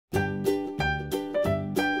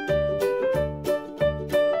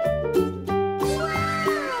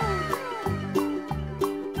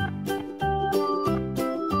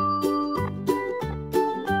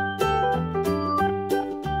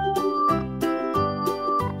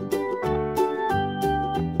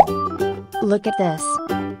Look at this.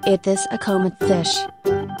 It is a komet fish.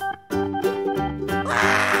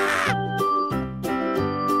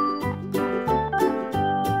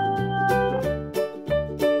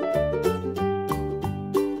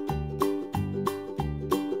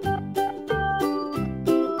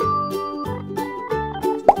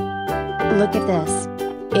 Look at this.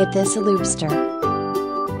 It is a lobster.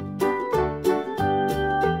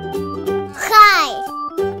 Hi.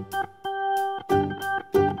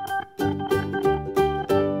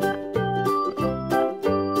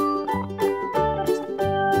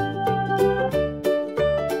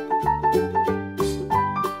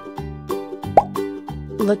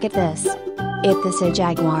 Look at this. It is a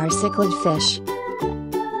jaguar cichlid fish.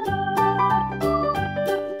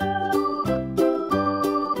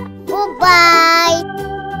 Goodbye.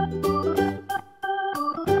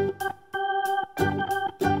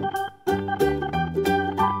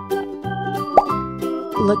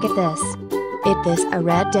 Look at this. It is a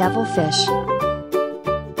red devil fish.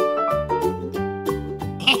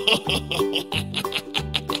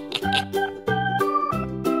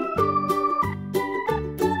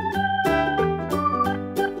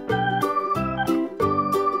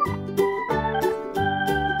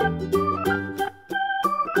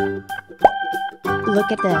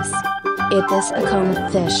 Look at this. It is a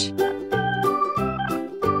komet fish.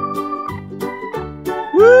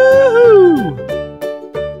 Woohoo!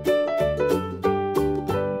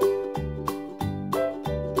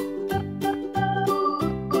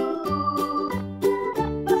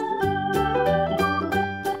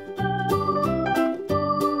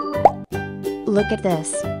 Look at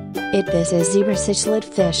this. It is a zebra cichlid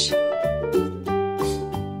fish.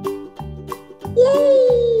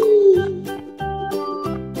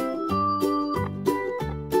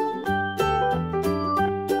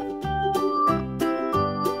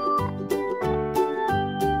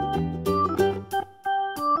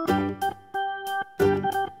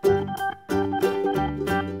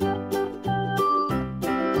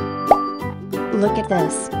 Look at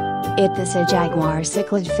this. It is a jaguar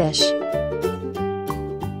cichlid fish.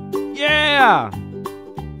 Yeah!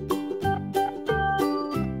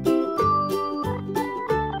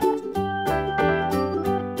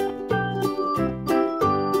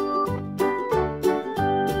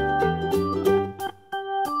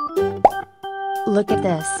 Look at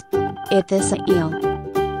this. It is an eel.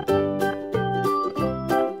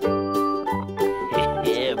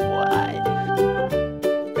 Yeah, boy.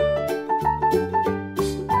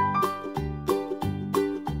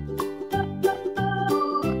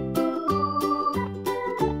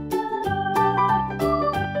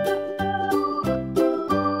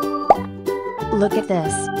 Look at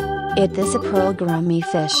this. It is a pearl gourami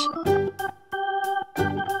fish.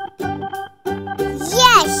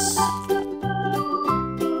 Yes.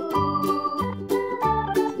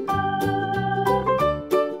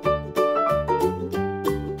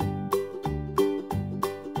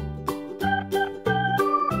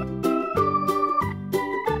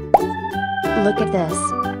 Look at this.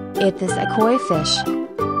 It is a koi fish.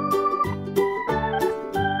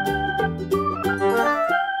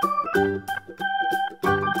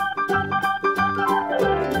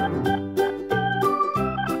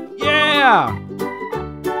 Yeah!